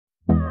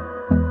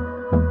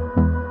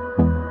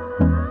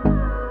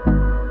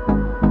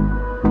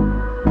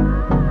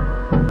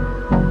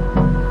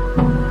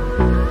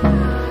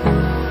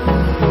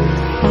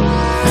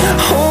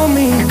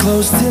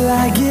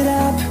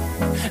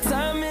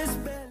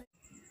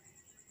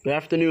Good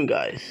afternoon,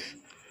 guys.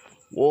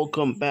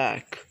 Welcome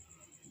back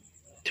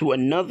to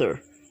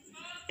another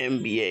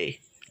NBA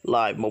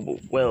Live Mobile.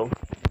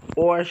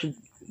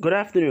 Good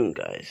afternoon,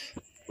 guys.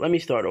 Let me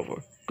start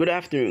over. Good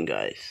afternoon,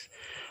 guys.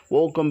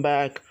 Welcome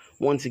back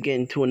once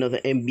again to another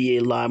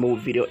NBA Live Mobile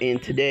video.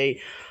 And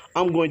today,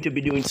 I'm going to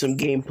be doing some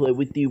gameplay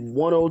with the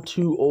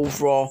 102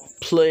 overall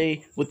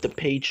play with the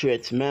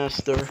Patriots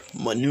master,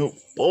 Manute.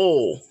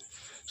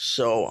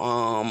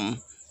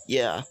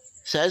 Yeah.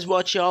 So as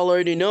what y'all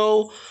already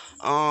know,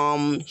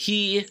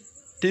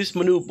 this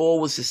Manute Ball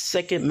was the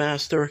second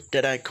master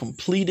that I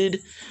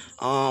completed.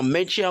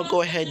 Make sure y'all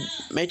go ahead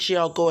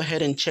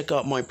and check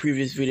out my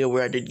previous video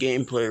where I did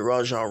gameplay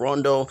Rajon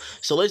Rondo.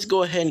 So let's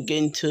go ahead and get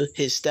into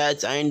his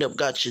stats. I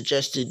got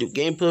suggested to do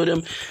gameplay with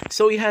him.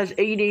 So he has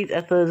 88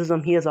 athleticism,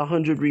 he has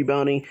 100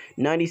 rebounding,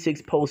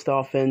 96 post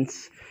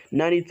offense,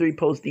 93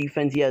 post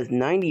defense, he has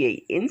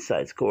 98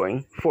 inside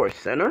scoring for a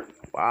center.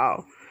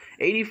 Wow.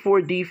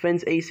 84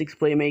 defense, 86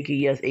 playmaking,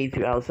 he has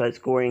 83 outside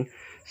scoring.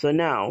 So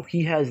now,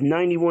 he has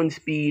 91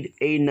 speed,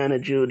 89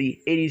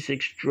 agility,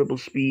 86 dribble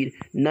speed,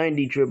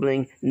 90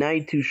 dribbling,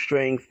 92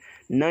 strength,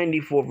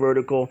 94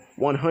 vertical,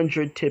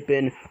 100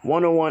 tip-in,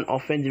 101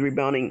 offensive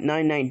rebounding,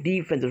 99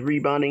 defensive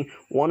rebounding,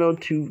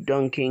 102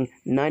 dunking,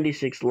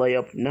 96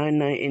 layup,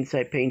 99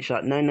 inside paint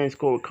shot, 99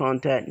 score with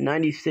contact,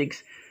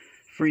 96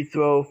 free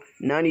throw,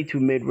 92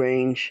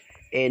 mid-range,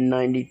 and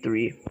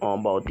 93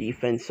 on-ball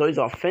defense. So his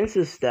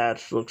offensive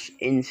stats looks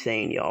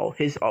insane, y'all.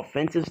 His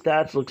offensive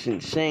stats looks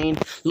insane.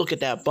 Look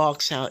at that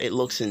box out. It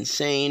looks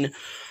insane.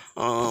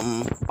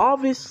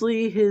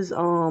 Obviously his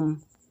shooting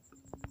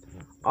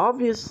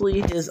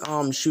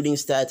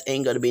stats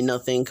ain't gonna be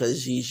nothing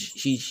because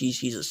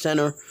he's a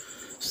center.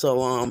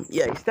 So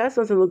yeah, his stats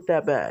doesn't look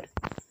that bad.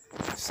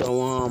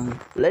 So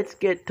let's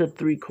get to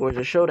 3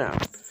 quarters showdown.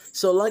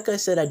 So like I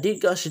said, I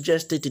got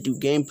suggested to do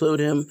gameplay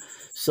with him.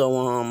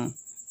 So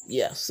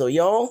yeah, so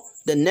y'all,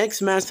 the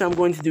next master I'm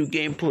going to do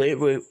gameplay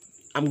with,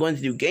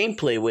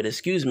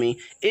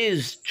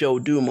 is Joe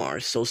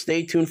Dumars. So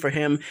stay tuned for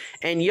him.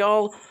 And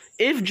y'all,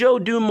 if Joe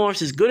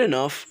Dumars is good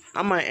enough,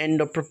 I might end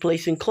up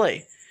replacing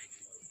Clay.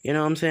 You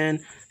know what I'm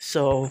saying?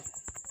 So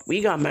we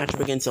got matched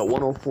up against a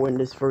 104 in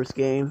this first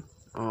game.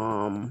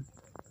 Wow.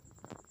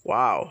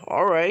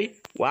 All right.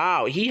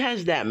 Wow, he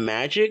has that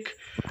magic.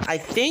 I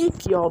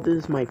think, y'all,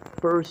 this is my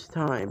first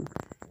time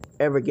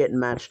ever getting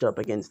matched up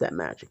against that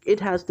magic.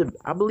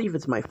 I believe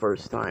it's my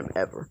first time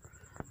ever.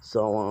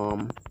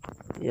 So,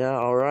 yeah,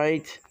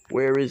 alright.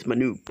 Where is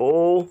Manute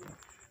Ball?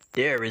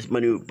 There is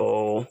Manute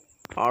Ball.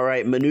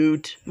 Alright,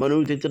 Manute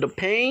into the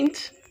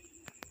paint.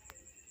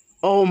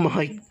 Oh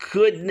my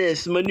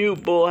goodness,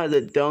 Manute Ball has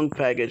a dunk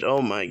package.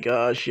 Oh my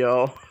gosh,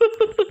 y'all.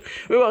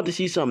 We're about to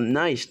see some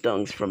nice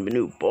dunks from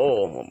Manute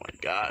Ball. Oh my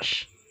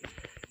gosh.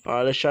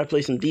 Alright, let's try to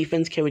play some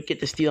defense. Can we get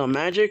the steal on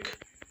Magic?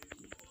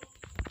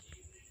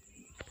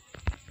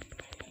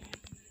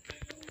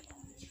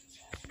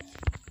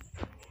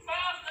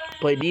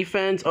 Play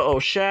defense. Uh-oh,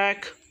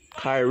 Shaq.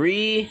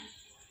 Kyrie.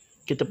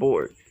 Get the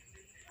board.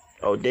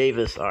 Oh,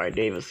 Davis. Alright,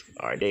 Davis.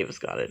 Alright, Davis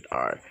got it.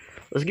 Alright.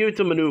 Let's give it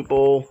to Manute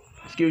Ball.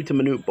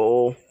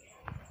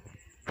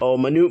 Oh,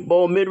 Manute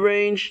Ball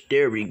mid-range.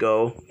 There we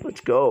go. Let's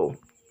go.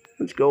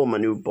 Let's go,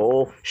 Manute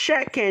Ball.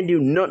 Shaq can't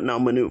do nothing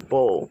on Manute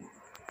Ball.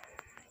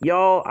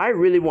 Y'all, I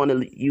really want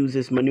to use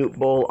this Manute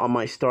Ball on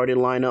my starting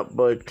lineup,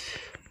 but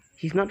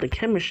he's not the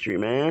chemistry,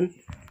 man.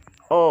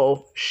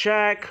 Oh,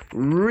 Shaq,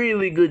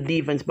 really good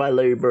defense by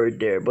Larry Bird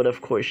there, but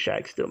of course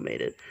Shaq still made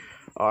it.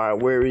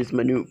 Alright, where is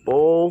Manute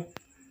Ball?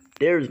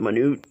 There's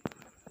Manute.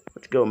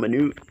 Let's go,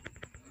 Manute.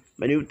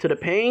 Manute to the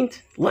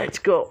paint. Let's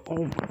go.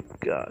 Oh my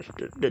gosh.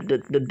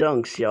 The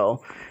dunks,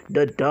 y'all.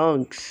 The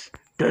dunks.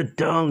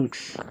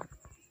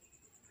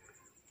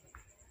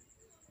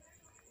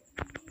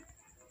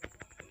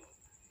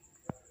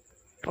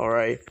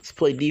 Alright, let's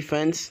play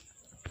defense.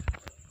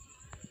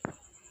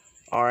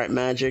 Alright,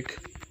 Magic.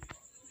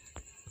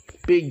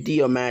 Big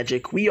deal,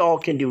 Magic. We all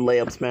can do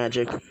layups,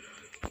 Magic.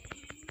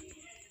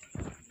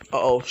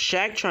 Uh-oh,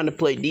 Shaq trying to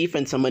play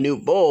defense on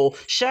Manute Ball.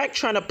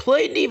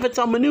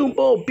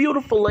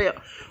 Beautiful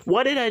layup.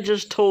 What did I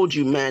just told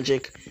you,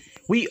 Magic?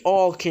 We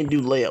all can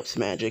do layups,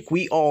 Magic.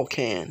 We all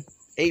can.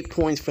 8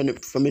 points for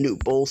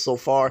Manute Ball so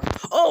far.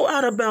 Oh,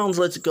 out of bounds.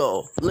 Let's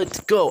go. Let's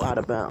go out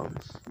of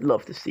bounds.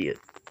 Love to see it.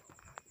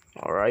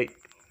 Alright.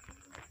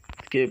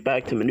 Let's get it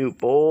back to Manute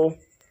Ball.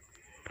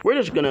 We're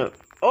just gonna...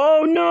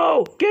 Oh,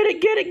 no! Get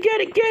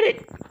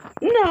it!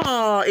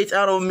 No! It's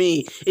out on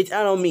me.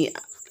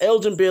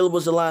 Elgin Baylor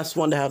was the last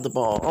one to have the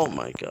ball. Oh,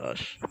 my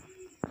gosh.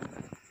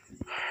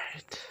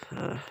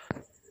 Alright.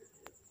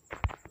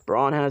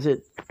 Braun has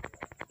it.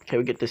 Can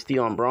we get the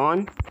steal on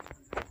Braun?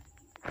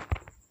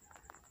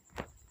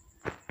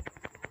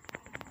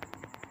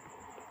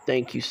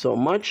 Thank you so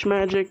much,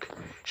 Magic.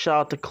 Shout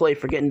out to Clay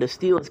for getting the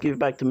steal. Let's give it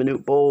back to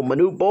Manute Ball.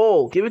 Manute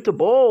Ball! Give it to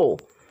Ball!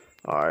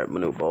 Alright,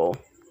 Manute Ball.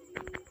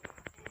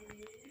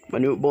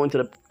 Manute Ball into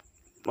the...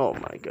 Oh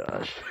my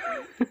gosh.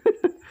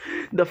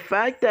 The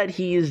fact that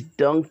he is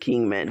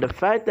dunking, man. The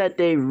fact that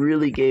they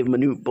really gave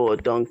Manute Ball a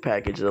dunk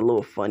package is a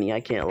little funny.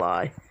 I can't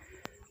lie.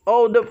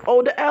 Oh,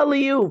 the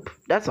alley-oop.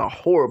 That's a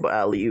horrible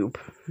alley-oop.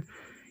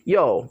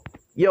 Yo,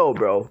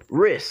 bro.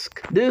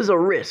 Risk. This is a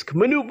risk.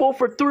 Manute Bol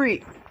for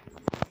 3.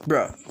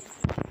 Bruh.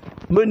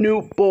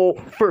 Manute Bol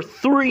for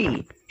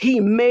 3. He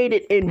made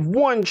it in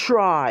 1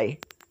 try.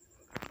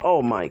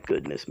 Oh my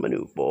goodness,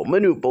 Manute Bol.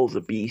 Manute Bol's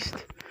a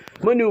beast.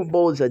 Manute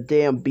Bol is a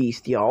damn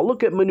beast, y'all.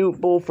 Look at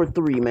Manute Bol for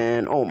 3,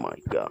 man. Oh my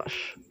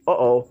gosh.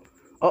 Uh-oh.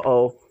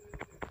 Uh-oh.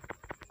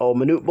 Oh,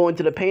 Manute Bol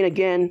into the paint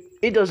again.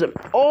 It doesn't...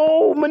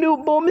 Oh,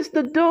 Manute Bol missed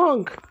the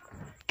dunk.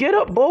 Get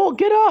up, Bol.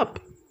 Get up.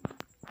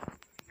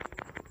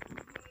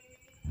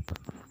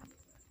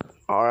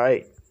 All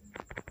right.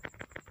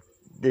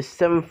 This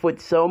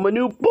 7-foot cell,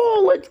 Manute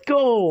Bol. Let's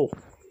go.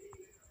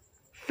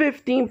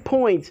 15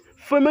 points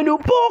for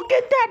Manute Bol.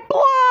 Get that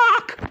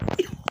block.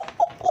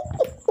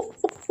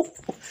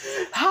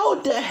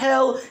 How the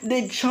hell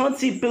did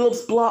Chauncey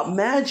Billups block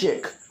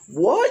Magic?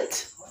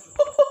 What?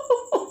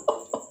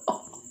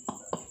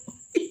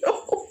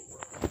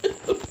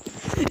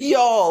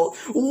 Yo,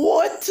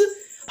 what?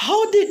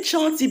 How did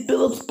Chauncey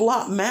Billups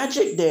block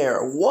Magic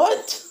there?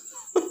 What?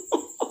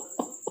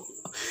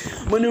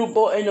 Manute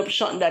Bol ended up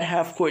shooting that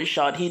half-court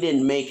shot. He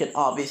didn't make it,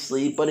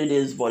 obviously, but it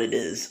is what it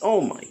is.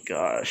 Oh, my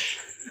gosh.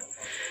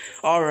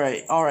 All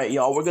right,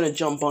 y'all. We're going to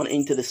jump on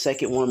into the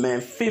second one,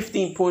 man.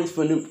 15 points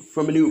for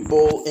Manute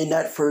Bol in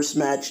that first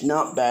match.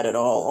 Not bad at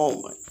all.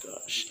 Oh, my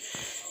gosh.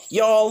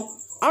 Y'all,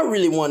 I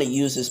really want to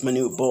use this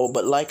Manute Bol,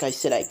 but like I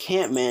said, I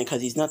can't, man,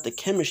 because he's not the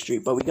chemistry.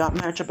 But we got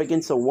matchup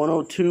against a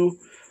 102.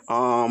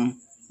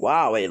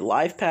 Wow, a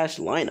live pass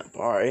lineup.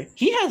 All right.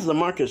 He has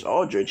LaMarcus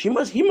Aldridge. He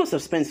must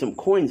have spent some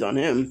coins on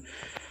him.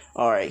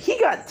 All right. He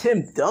got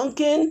Tim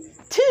Duncan.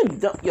 Tim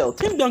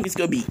Duncan's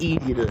going to be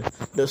easy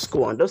to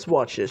score on. Just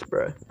watch this,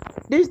 bro.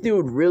 This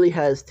dude really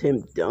has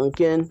Tim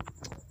Duncan.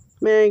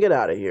 Man, get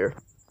out of here.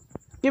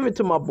 Give it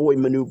to my boy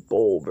Manute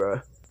Bol,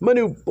 bro.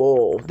 Manute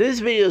Bol. This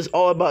video is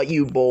all about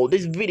you, Bol.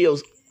 This video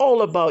is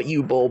all about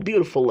you, Bol.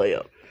 Beautiful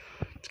layup.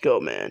 Let's go,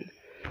 man.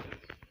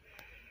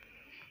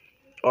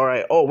 All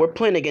right. Oh, we're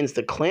playing against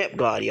the Clamp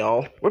God,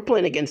 y'all. We're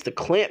playing against the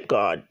Clamp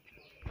God.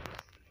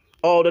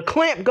 Oh, the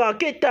Clamp God.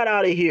 Get that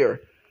out of here.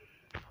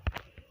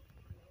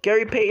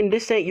 Gary Payton,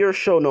 this ain't your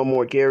show no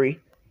more, Gary.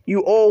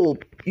 You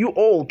old,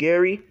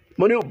 Gary.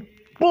 Manute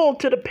Bol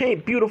to the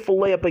paint. Beautiful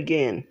layup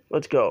again.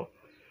 Let's go.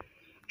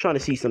 Trying to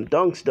see some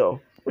dunks, though.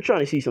 We're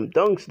trying to see some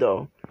dunks,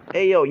 though.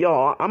 Hey, yo,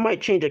 y'all. I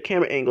might change the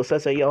camera angle so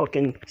that y'all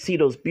can see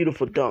those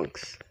beautiful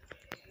dunks.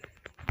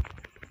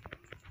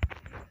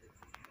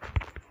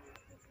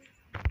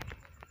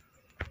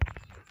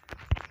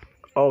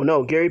 Oh,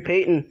 no. Gary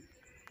Payton.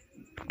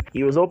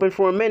 He was open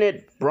for a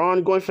minute.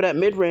 Braun going for that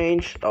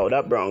mid-range. Oh,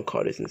 that Braun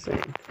cut is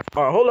insane.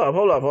 All right, hold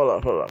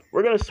up.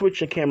 We're going to switch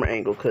the camera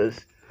angle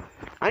because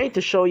I need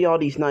to show y'all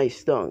these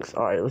nice dunks.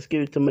 All right, let's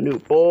give it to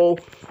Manute Bol.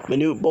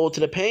 Manute Bol to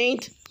the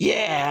paint.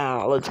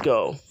 Yeah, let's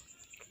go.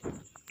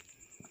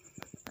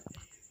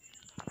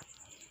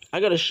 I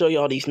got to show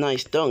y'all these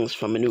nice dunks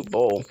from Manute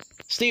Bol.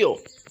 Steal.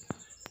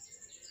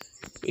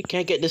 We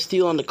can't get the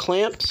steal on the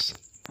clamps.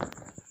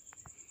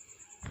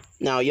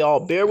 Now, y'all,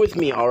 bear with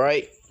me, all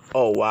right?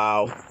 Oh,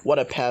 wow. What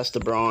a pass to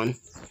Braun.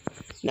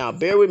 Now,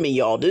 bear with me,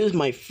 y'all. This is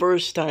my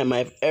first time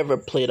I've ever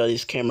played on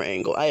this camera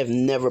angle. I have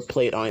never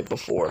played on it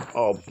before.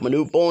 Oh,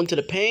 Manute Bol into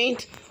the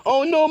paint.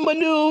 Oh, no,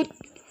 Manute.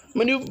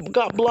 Manute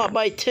got blocked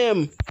by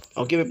Tim.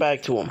 Oh, give it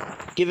back to him.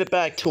 Give it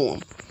back to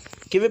him.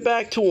 Give it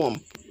back to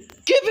him.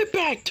 Give it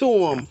back to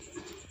him.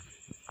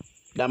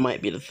 That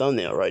might be the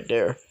thumbnail right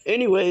there.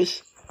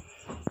 Anyways.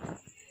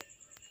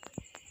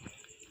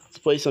 Let's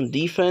play some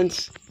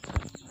defense.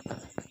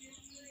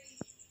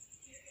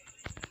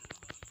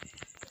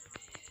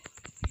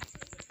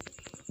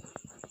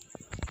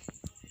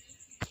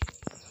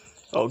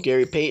 Oh,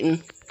 Gary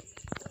Payton.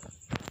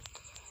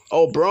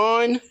 Oh,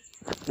 Braun.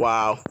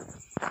 Wow.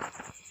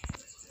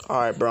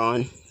 Alright,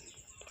 Braun.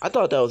 I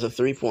thought that was a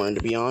three-pointer,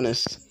 to be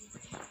honest.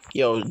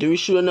 Yo, do we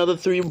shoot another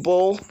 3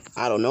 Bol?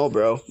 I don't know,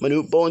 bro.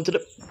 Manute Bol into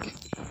the...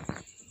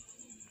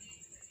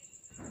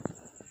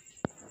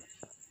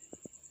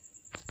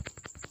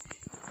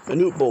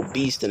 Manute Bol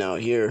beasting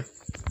out here.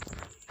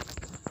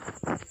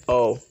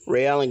 Oh,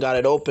 Ray Allen got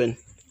it open.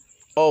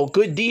 Oh,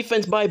 good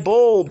defense by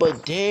Bol,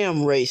 but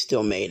damn, Ray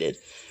still made it.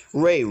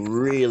 Ray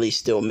really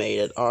still made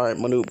it. All right,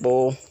 Manute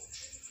Bol.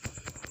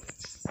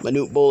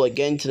 Manute Bol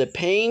again to the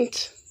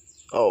paint.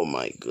 Oh,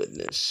 my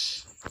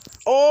goodness.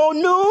 Oh,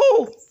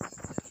 no!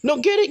 No,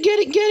 get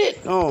it.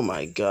 Oh,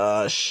 my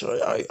gosh.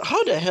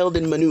 How the hell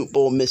did Manute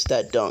Bol miss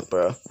that dunk,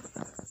 bro?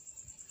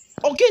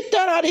 Oh, get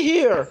that out of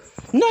here.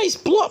 Nice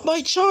block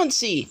by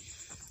Chauncey.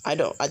 I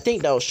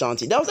think that was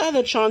Chauncey. That was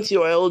either Chauncey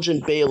or Elgin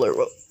Baylor.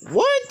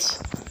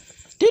 What?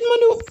 Did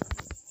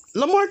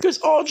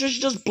LaMarcus Aldridge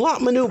just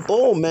block Manute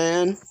Bol,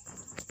 man?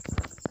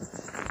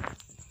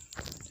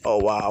 Oh,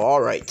 wow.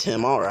 All right,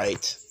 Tim. All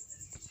right.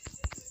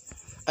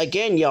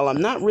 Again, y'all, I'm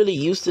not really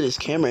used to this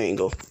camera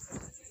angle.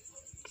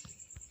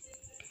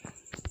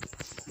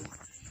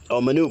 Oh,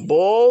 Manute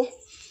Bol.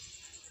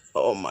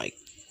 Oh, my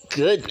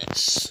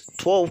goodness.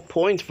 12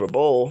 points for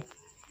Bol.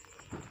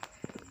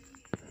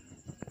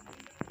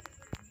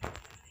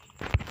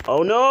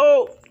 Oh,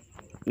 no.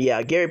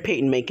 Yeah, Gary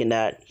Payton making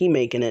that. He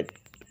making it.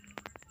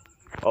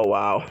 Oh,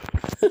 wow.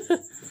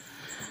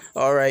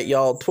 All right,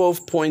 y'all.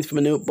 12 points for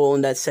Manute Bull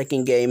in that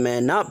second game,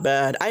 man. Not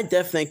bad. I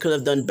definitely could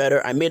have done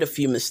better. I made a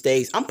few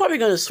mistakes. I'm probably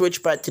going to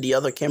switch back to the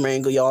other camera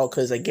angle, y'all,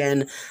 because,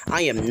 again,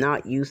 I am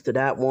not used to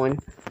that one.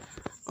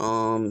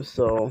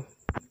 So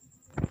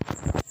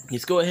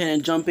let's go ahead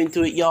and jump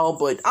into it, y'all.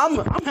 But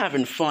I'm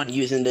having fun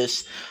using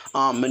this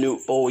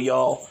Manute Bull,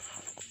 y'all.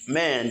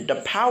 Man, the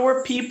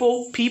power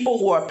people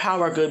who are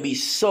power are going to be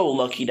so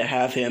lucky to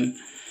have him,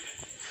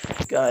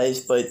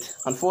 guys. But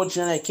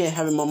unfortunately, I can't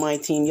have him on my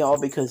team, y'all,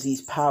 because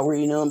he's power,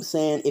 you know what I'm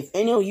saying? If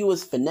any of you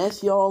was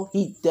finesse, y'all,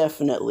 he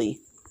definitely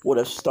would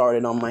have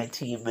started on my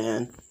team,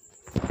 man.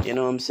 You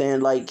know what I'm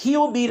saying? Like, he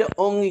will be the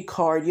only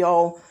card,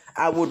 y'all,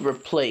 I would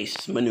replace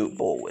Manute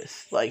Bull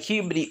with. Like, he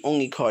would be the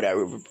only card I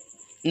would...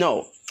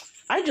 No,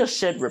 I just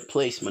said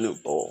replace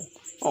Manute Bull.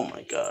 Oh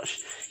my gosh.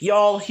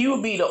 Y'all, he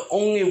would be the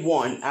only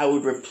one I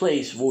would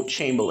replace Will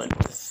Chamberlain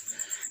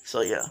with.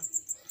 So, yeah.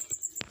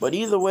 But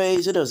either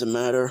ways, it doesn't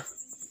matter.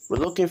 We're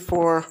looking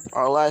for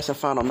our last and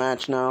final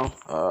match now.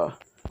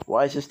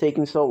 Why is this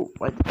taking so...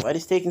 Why is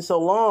this taking so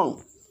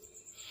long?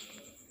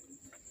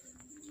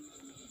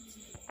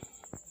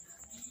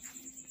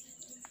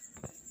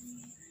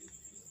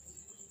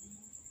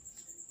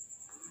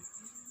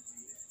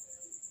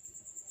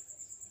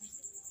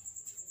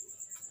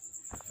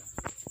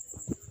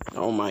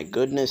 Oh my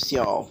goodness,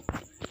 y'all.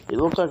 It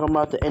looks like I'm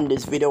about to end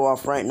this video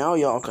off right now,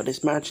 y'all, because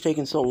this match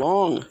taking so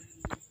long.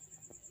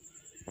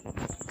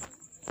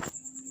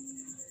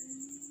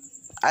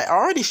 I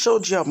already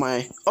showed y'all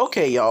my...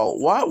 Okay, y'all,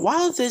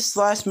 while this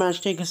last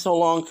match taking so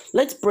long,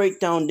 let's break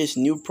down this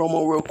new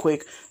promo real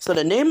quick. So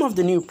the name of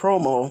the new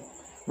promo...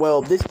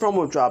 Well, this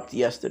promo dropped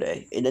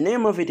yesterday, and the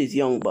name of it is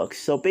Young Bucks.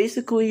 So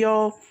basically,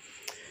 y'all...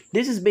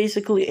 This is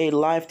basically a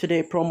live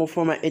today promo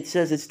format. It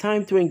says it's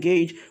time to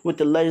engage with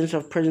the legends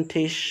of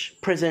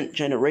present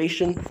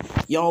generation.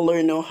 Y'all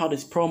already know how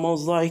this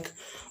promo's like.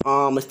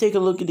 Let's take a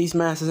look at these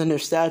matches and their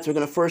stats. We're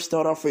gonna first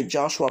start off with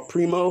Joshua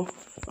Primo.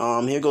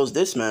 Here goes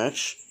this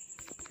match.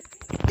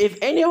 If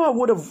any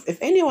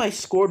of I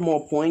scored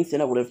more points,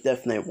 then I would have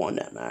definitely won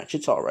that match.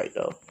 It's all right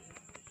though.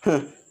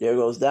 There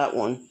goes that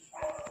one.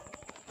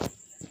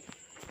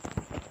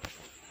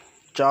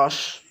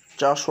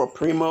 Joshua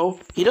Primo,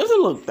 he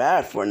doesn't look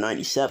bad for a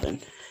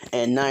 97.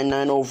 And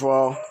 99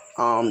 overall,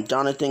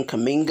 Jonathan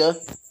Kuminga.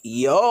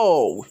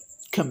 Yo,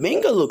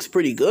 Kuminga looks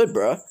pretty good,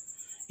 bruh.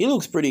 He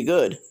looks pretty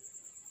good.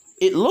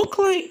 It looked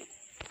like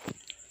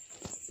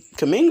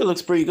Kuminga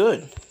looks pretty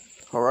good.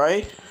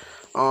 Alright.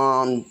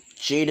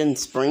 Jaden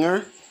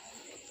Springer.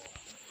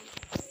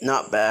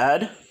 Not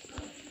bad.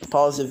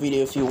 Pause the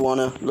video if you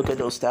want to look at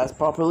those stats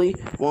properly.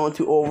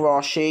 102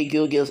 overall, Shea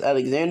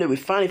Gilgeous-Alexander. We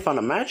finally found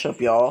a matchup,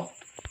 y'all.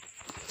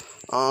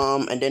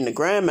 And then the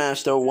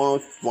Grandmaster,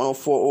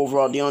 104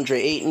 overall, DeAndre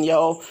Ayton,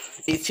 y'all.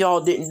 If y'all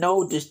didn't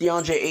know, this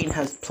DeAndre Ayton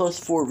has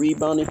 +4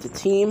 rebounding to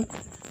team.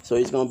 So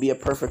he's going to be a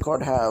perfect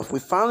card to have. We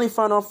finally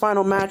found our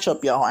final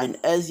matchup, y'all. And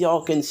as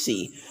y'all can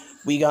see,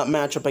 we got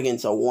matchup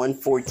against a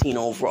 114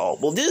 overall.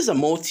 Well, this is a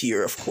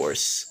multi-tier, of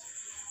course.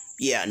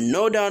 Yeah,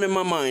 no doubt in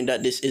my mind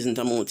that this isn't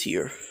a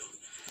multi-tier.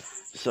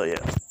 So, yeah.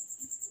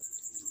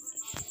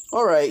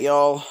 Alright,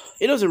 y'all.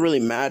 It doesn't really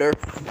matter.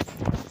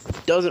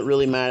 Doesn't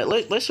really matter.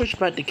 Let's switch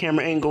back to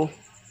camera angle.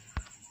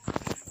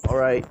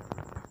 Alright.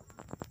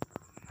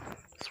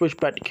 Switch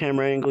back to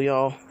camera angle,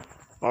 y'all.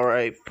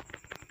 Alright.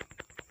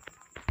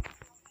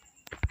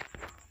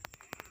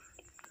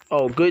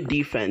 Oh, good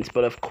defense,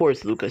 but of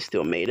course Luka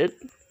still made it.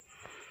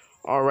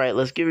 Alright,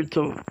 let's give it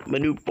to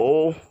Manute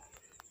Bull.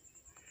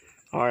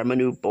 Alright,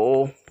 Manute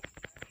Bull.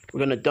 We're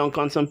gonna dunk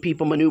on some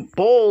people. Manute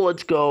Bull,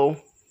 let's go.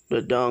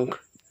 The dunk.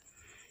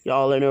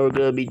 Y'all know we're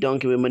gonna be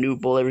dunking with Manute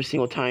Bull every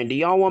single time. Do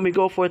y'all want me to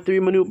go for a 3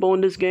 Manute Bull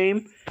in this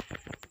game?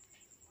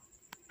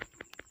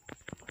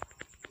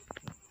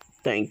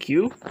 Thank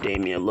you,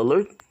 Damian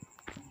Lillard.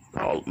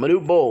 Oh,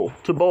 Manute Bull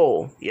to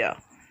Bull. Yeah.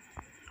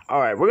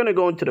 Alright, we're gonna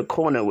go into the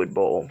corner with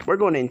Bull. We're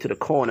going into the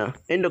corner.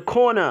 In the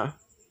corner!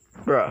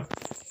 Bruh.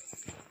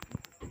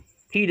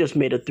 He just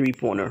made a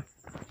 3-pointer.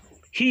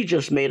 He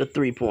just made a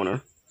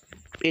 3-pointer.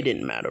 It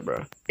didn't matter,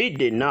 bruh. It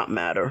did not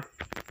matter.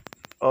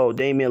 Oh,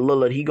 Damian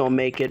Lillard, he gonna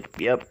make it.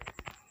 Yep.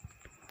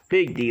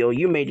 Big deal.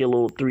 You made your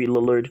little 3,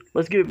 Lillard.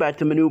 Let's give it back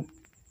to Manute.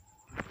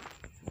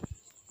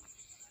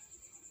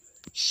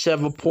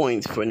 7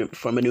 points for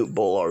Manute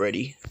Bull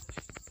already.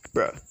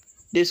 Bruh.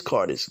 This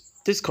card's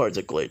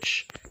a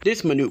glitch.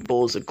 This Manute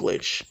Bull is a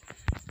glitch.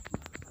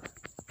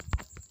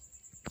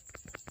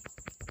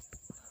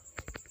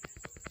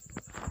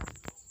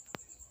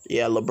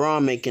 Yeah,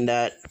 LeBron making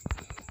that.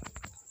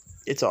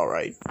 It's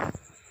alright.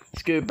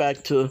 Let's give it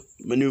back to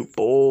Manute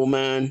Bull,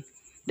 man.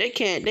 They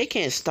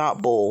can't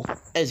stop Bull.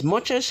 As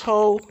much as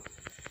how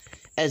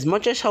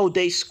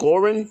they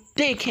scoring,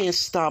 they can't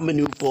stop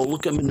Manute Bull.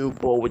 Look at Manute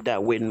Bull with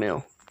that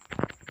windmill.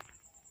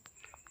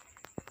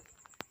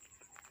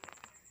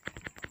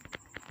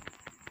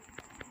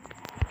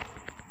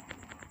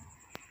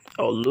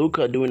 Oh,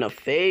 Luka doing a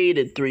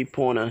faded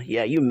 3-pointer.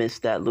 Yeah, you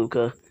missed that,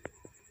 Luka.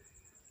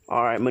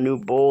 All right,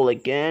 Manute Bol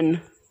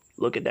again.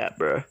 Look at that,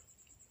 bro.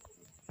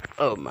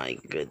 Oh my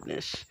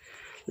goodness.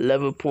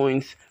 11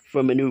 points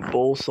for Manute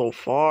Bol so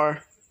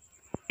far.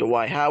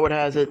 Dwight Howard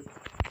has it.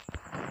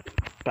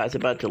 Pass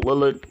it back to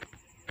Lillard.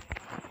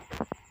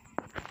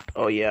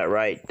 Oh yeah,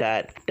 right.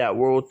 That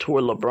World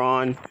Tour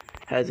LeBron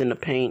has in the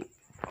paint.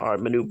 All right,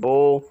 Manute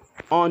Bol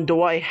on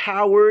Dwight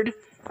Howard.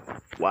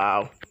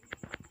 Wow.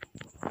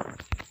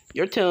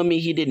 You're telling me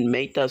he didn't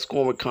make that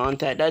score with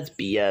contact? That's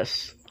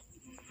BS.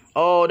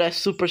 Oh, that's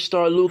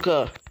superstar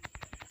Luka.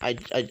 I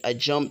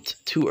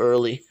jumped too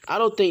early. I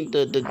don't think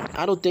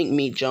I don't think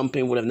me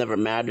jumping would have never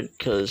mattered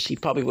because he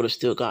probably would have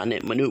still gotten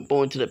it. Manute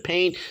Bol into the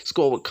paint,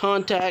 score with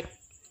contact.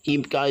 He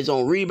got his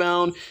own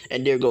rebound,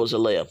 and there goes a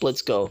layup.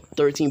 Let's go.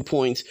 13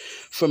 points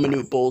for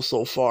Manute Bol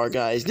so far,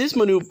 guys. This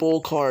Manute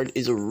Bol card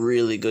is a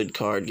really good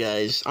card,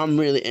 guys. I'm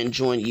really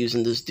enjoying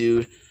using this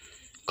dude.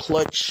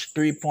 Clutch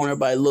three-pointer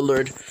by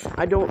Lillard.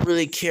 I don't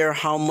really care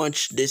how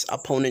much this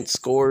opponent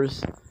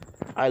scores.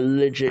 I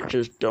legit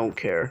just don't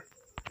care.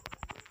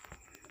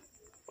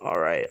 All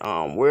right,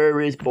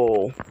 where is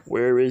Bol?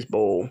 Where is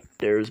Bol?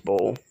 There's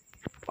Bol.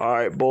 All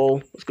right,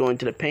 Bol. Let's go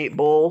into the paint,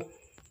 Bol.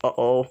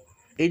 Uh-oh.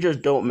 It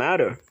just don't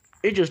matter.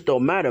 It just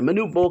don't matter.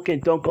 Manute Bol can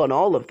dunk on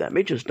all of them.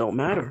 It just don't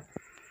matter.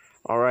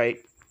 All right.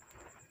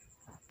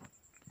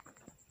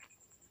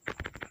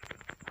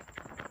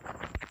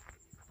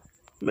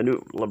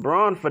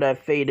 LeBron for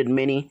that faded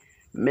mini.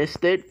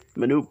 Missed it.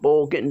 Manute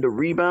Bol getting the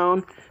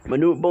rebound.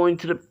 Manute Bol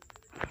into the...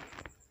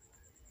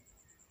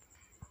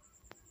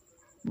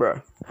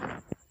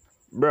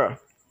 Bruh.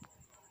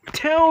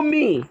 Tell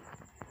me.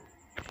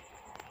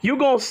 You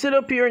gonna sit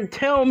up here and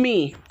tell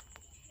me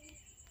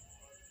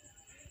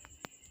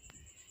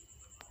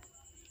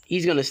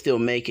he's gonna still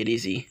make it,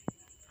 is he?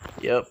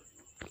 Yep.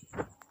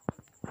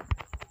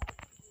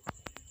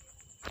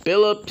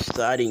 Phillips.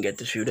 I didn't get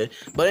to shoot it.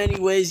 But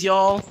anyways,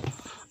 y'all.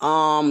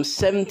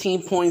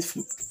 17 points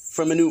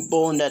from Manute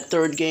Bol in that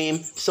third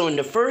game. So in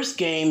the first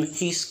game,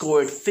 he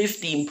scored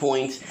 15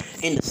 points.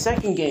 In the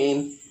second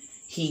game,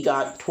 he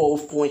got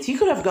 12 points. He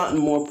could have gotten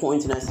more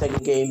points in that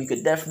second game. You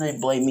could definitely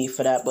blame me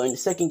for that. But in the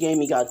second game,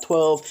 he got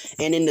 12.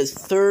 And in the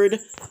third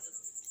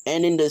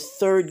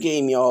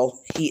game, y'all,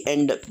 he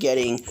ended up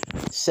getting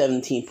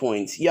 17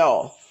 points.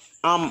 Y'all,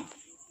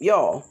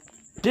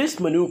 this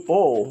Manute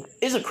Bol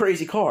is a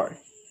crazy card.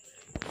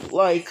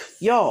 Like,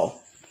 y'all.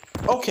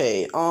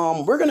 Okay,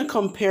 we're gonna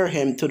compare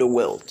him to the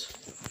Wilt.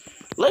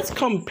 Let's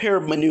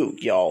compare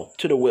Manute, y'all,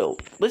 to the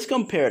Wilt. Let's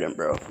compare them,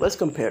 bro. Let's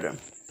compare them.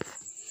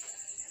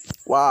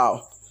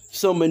 Wow.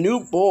 So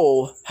Manute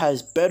Bol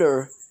has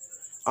better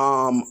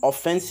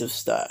offensive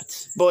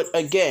stats. But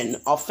again,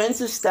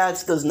 offensive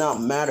stats does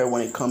not matter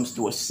when it comes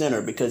to a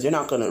center because you're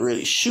not going to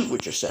really shoot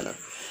with your center.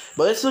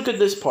 But let's look at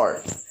this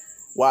part.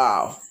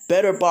 Wow.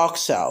 Better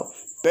box out.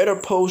 Better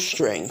post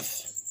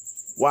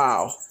strength.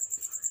 Wow.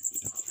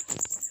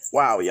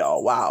 Wow,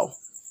 y'all. Wow.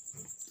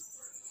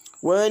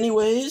 Well,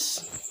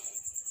 anyways,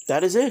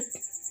 that is it.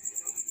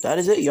 That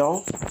is it,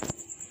 y'all.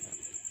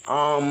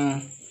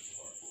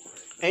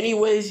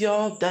 Anyways,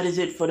 y'all, that is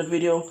it for the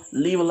video.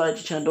 Leave a like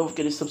to the channel. Don't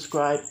forget to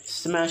subscribe.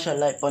 Smash that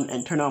like button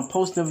and turn on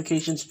post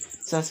notifications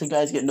so that you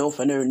guys get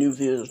notified whenever new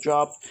videos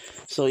drop.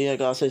 So yeah,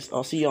 guys,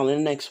 I'll see y'all in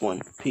the next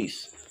one.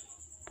 Peace.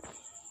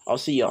 I'll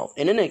see y'all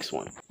in the next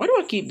one. Why do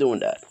I keep doing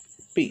that?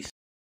 Peace.